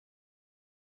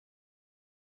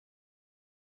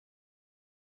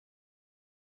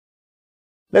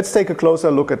Let's take a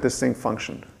closer look at this sinc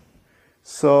function.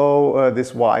 So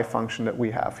this y function that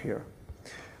we have here.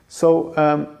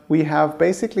 So we have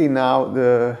basically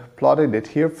now plotted it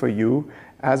here for you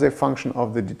as a function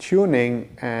of the detuning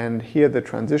and here the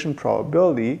transition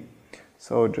probability.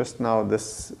 So just now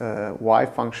this y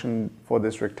function for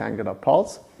this rectangular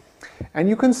pulse. And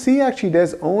you can see actually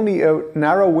there's only a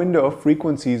narrow window of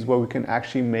frequencies where we can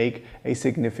actually make a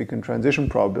significant transition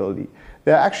probability.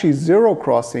 There are actually zero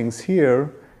crossings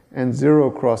here and zero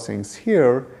crossings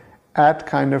here at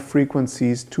kind of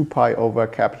frequencies 2 pi over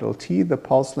capital T, the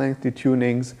pulse length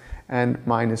detunings, and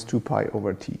minus 2 pi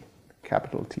over T,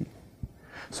 capital T.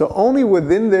 So only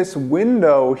within this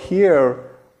window here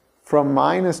from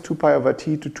minus 2 pi over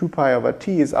T to 2 pi over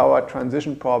T is our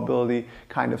transition probability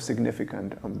kind of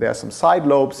significant. There are some side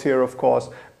lobes here, of course,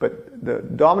 but the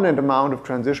dominant amount of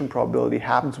transition probability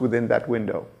happens within that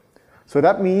window. So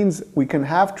that means we can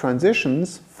have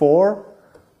transitions for,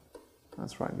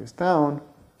 let's write this down,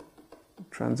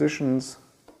 transitions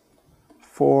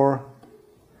for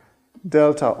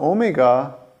delta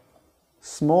omega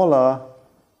smaller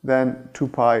than 2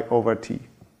 pi over T,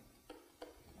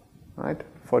 right?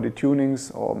 For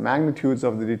detunings or magnitudes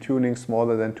of the detuning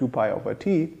smaller than 2 pi over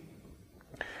T,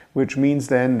 which means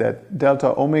then that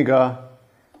delta omega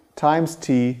times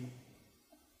T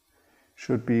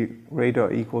should be greater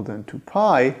or equal than 2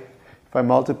 pi. If I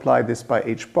multiply this by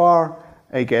h bar,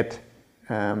 I get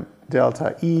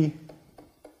delta E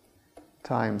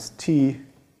times T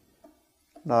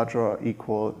larger or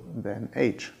equal than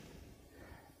H.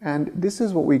 And this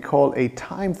is what we call a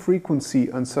time-frequency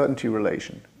uncertainty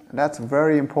relation. And that's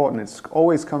very important. It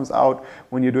always comes out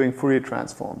when you're doing Fourier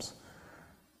transforms.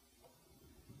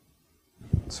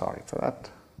 Sorry for that.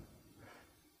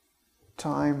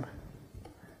 Time,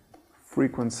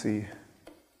 frequency,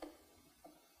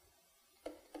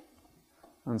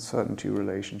 uncertainty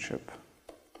relationship.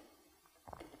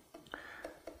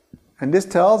 And this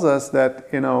tells us that,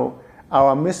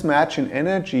 our mismatch in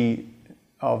energy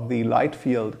of the light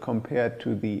field compared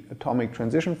to the atomic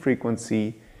transition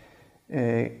frequency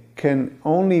can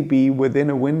only be within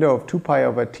a window of 2 pi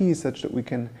over T such that we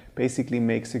can basically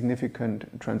make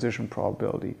significant transition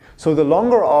probability. So the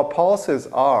longer our pulses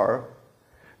are,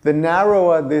 the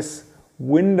narrower this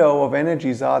window of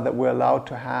energies are that we're allowed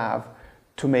to have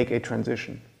to make a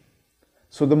transition.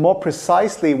 So the more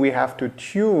precisely we have to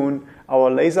tune our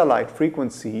laser light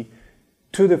frequency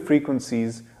to the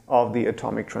frequencies of the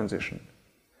atomic transition.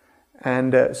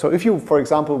 And so if you, for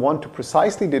example, want to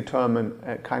precisely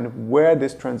determine kind of where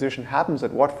this transition happens,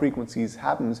 at what frequencies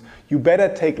happens, you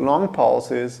better take long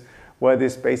pulses where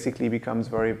this basically becomes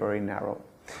very, very narrow.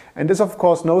 And there's of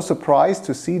course no surprise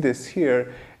to see this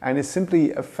here, and is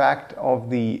simply a fact of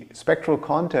the spectral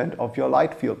content of your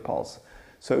light field pulse.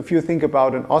 So if you think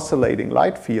about an oscillating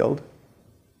light field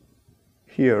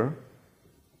here,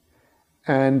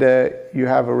 and you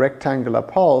have a rectangular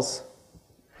pulse,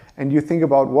 and you think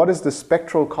about what is the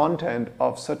spectral content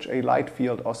of such a light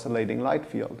field, oscillating light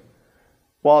field.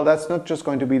 Well, that's not just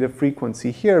going to be the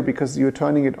frequency here, because you're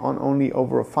turning it on only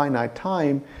over a finite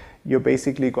time. You're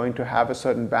basically going to have a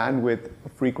certain bandwidth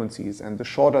of frequencies, and the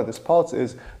shorter this pulse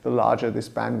is, the larger this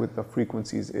bandwidth of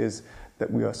frequencies is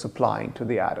that we are supplying to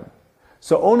the atom.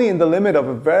 So only in the limit of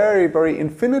a very, very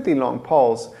infinitely long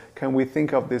pulse can we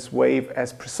think of this wave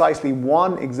as precisely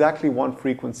exactly one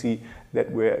frequency that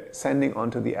we're sending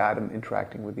onto the atom,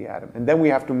 interacting with the atom. And then we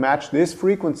have to match this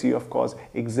frequency, of course,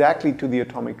 exactly to the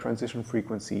atomic transition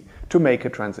frequency to make a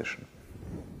transition.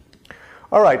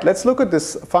 All right, let's look at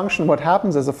this function, what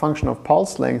happens as a function of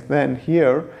pulse length then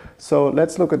here. So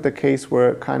let's look at the case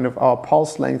where kind of our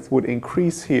pulse length would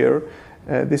increase here.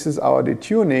 This is our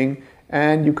detuning.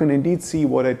 And you can indeed see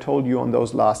what I told you on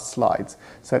those last slides.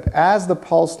 So that as the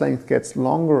pulse length gets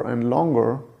longer and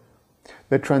longer,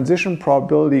 the transition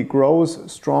probability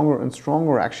grows stronger and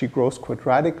stronger, actually grows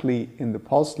quadratically in the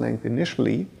pulse length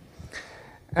initially.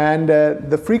 And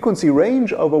the frequency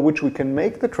range over which we can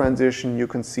make the transition, you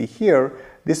can see here,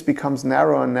 this becomes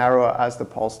narrower and narrower as the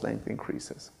pulse length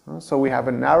increases. So we have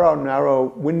a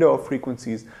narrow window of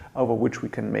frequencies over which we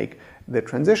can make the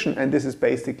transition. And this is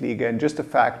basically, again, just a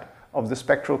fact of the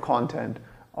spectral content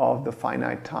of the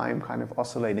finite time kind of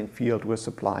oscillating field we're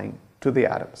supplying to the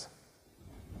atoms.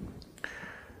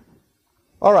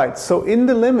 All right, so in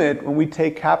the limit, when we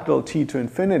take capital T to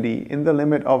infinity, in the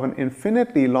limit of an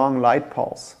infinitely long light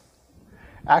pulse,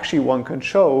 actually one can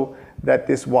show that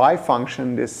this y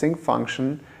function, this sinc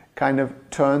function, kind of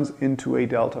turns into a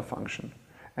delta function.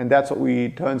 And that's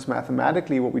what turns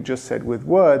mathematically what we just said with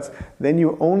words. Then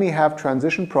you only have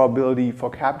transition probability for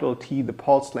capital T, the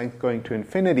pulse length going to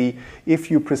infinity,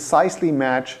 if you precisely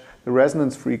match the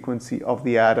resonance frequency of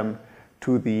the atom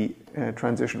to the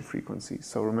transition frequency.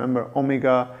 So remember,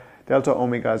 delta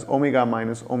omega is omega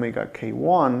minus omega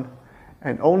k1,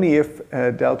 and only if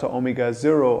delta omega is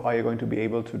 0 are you going to be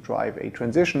able to drive a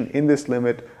transition in this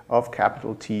limit of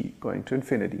capital T going to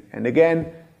infinity. And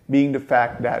again, being the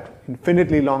fact that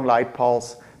infinitely long light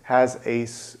pulse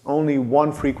has only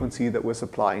one frequency that we're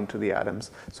supplying to the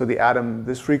atoms. So the atom,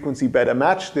 this frequency better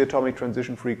match the atomic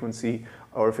transition frequency,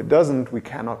 or if it doesn't, we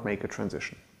cannot make a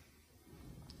transition.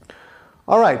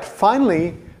 All right,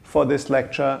 finally, for this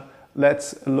lecture,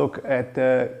 let's look at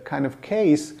the kind of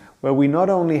case where we not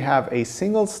only have a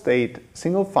single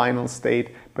final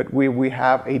state, but we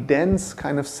have a dense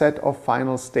kind of set of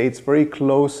final states very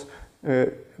close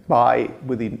by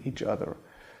within each other.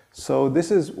 So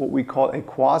this is what we call a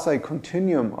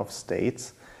quasi-continuum of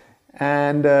states.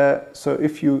 And so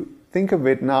if you think of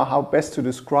it now, how best to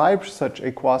describe such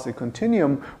a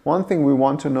quasi-continuum, one thing we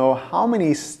want to know, how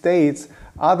many states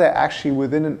are there actually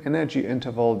within an energy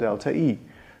interval delta E?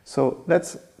 So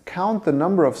let's count the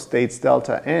number of states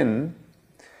delta n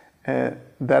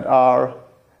that are,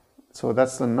 so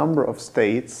that's the number of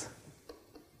states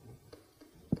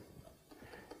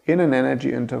in an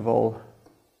energy interval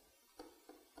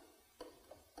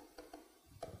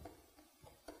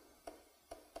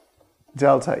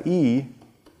delta E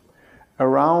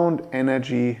around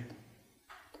energy,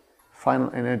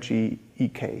 final energy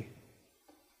Ek.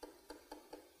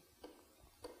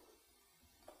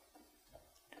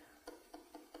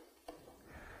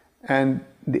 And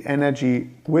the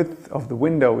energy width of the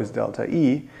window is delta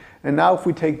E. And now if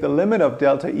we take the limit of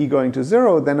delta E going to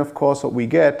 0, then of course what we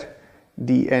get,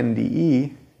 dN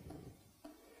dE,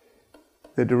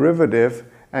 the derivative,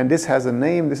 and this has a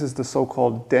name, this is the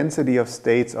so-called density of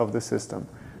states of the system.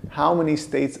 How many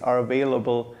states are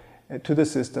available to the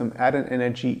system at an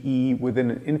energy E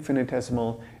within an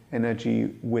infinitesimal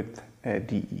energy width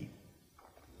dE.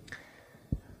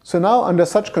 So now under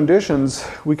such conditions,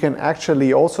 we can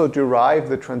actually also derive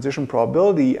the transition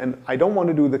probability, and I don't want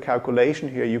to do the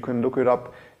calculation here, you can look it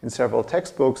up in several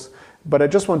textbooks, but I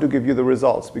just want to give you the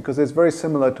results because it's very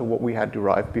similar to what we had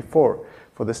derived before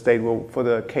for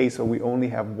the case where we only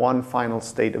have one final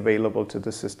state available to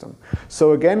the system.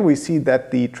 So again, we see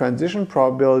that the transition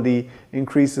probability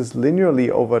increases linearly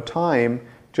over time,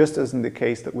 just as in the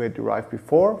case that we had derived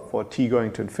before for t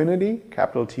going to infinity,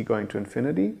 capital T going to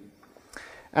infinity.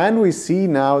 And we see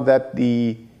now that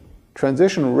the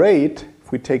transition rate,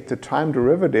 if we take the time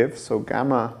derivative, so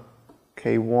gamma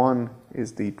k1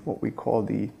 is what we call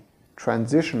the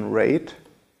transition rate.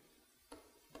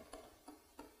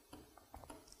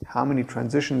 How many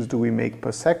transitions do we make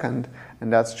per second?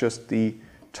 And that's just the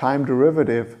time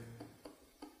derivative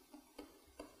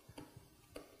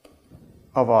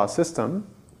of our system,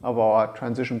 of our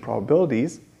transition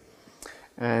probabilities.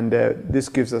 And this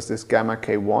gives us this gamma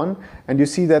k1. And you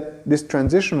see that this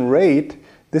transition rate,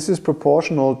 this is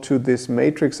proportional to this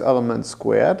matrix element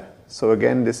squared. So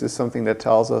again, this is something that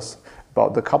tells us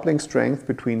about the coupling strength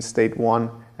between state 1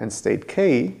 and state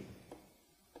k.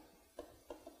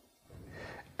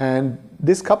 And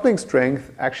this coupling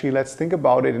strength, actually, let's think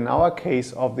about it in our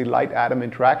case of the light-atom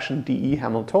interaction dE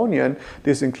Hamiltonian.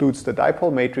 This includes the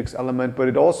dipole matrix element, but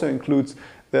it also includes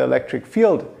the electric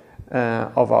field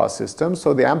of our system.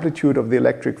 So the amplitude of the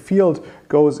electric field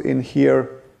goes in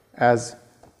here as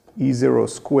E0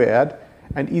 squared.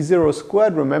 And E0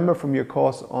 squared, remember from your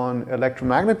course on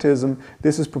electromagnetism,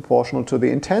 this is proportional to the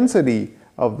intensity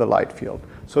of the light field.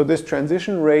 So this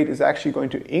transition rate is actually going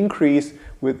to increase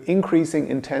with increasing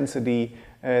intensity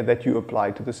that you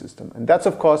apply to the system. And that's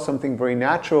of course something very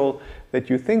natural that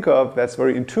you think of, that's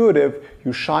very intuitive.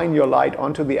 You shine your light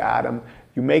onto the atom,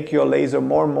 you make your laser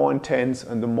more and more intense,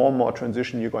 and the more and more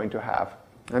transition you're going to have.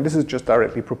 And this is just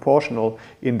directly proportional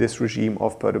in this regime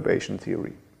of perturbation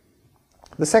theory.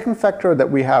 The second factor that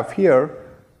we have here,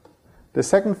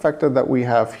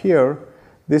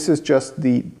 this is just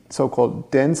the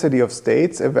so-called density of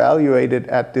states evaluated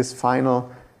at this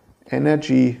final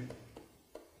energy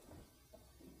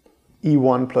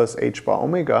E1 plus h bar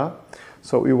omega.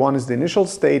 So E1 is the initial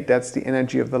state, that's the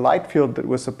energy of the light field that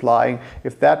we're supplying.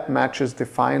 If that matches the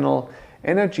final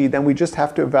energy, then we just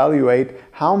have to evaluate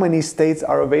how many states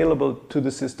are available to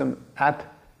the system at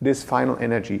this final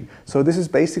energy. So this is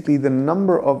basically the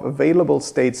number of available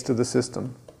states to the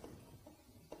system.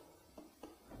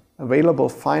 Available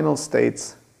final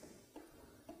states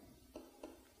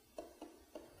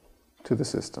to the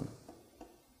system.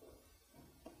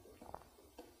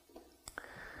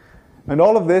 And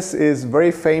all of this is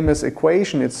very famous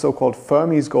equation. It's so-called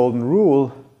Fermi's golden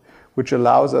rule, which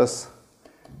allows us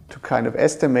to kind of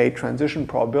estimate transition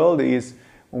probabilities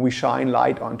when we shine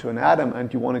light onto an atom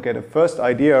and you want to get a first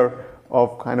idea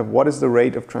of kind of what is the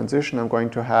rate of transition I'm going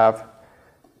to have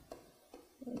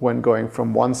when going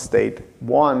from one state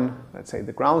 1, let's say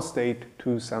the ground state,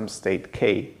 to some state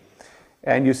k.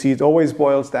 And you see it always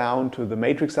boils down to the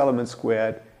matrix element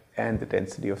squared and the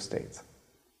density of states.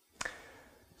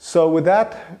 So with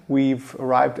that, we've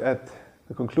arrived at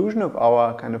the conclusion of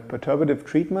our kind of perturbative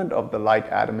treatment of the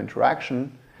light-atom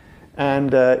interaction.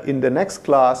 And in the next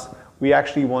class, we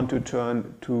actually want to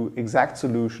turn to exact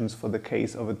solutions for the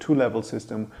case of a two-level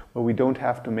system where we don't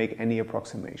have to make any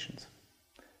approximations.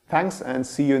 Thanks, and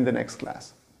see you in the next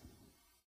class.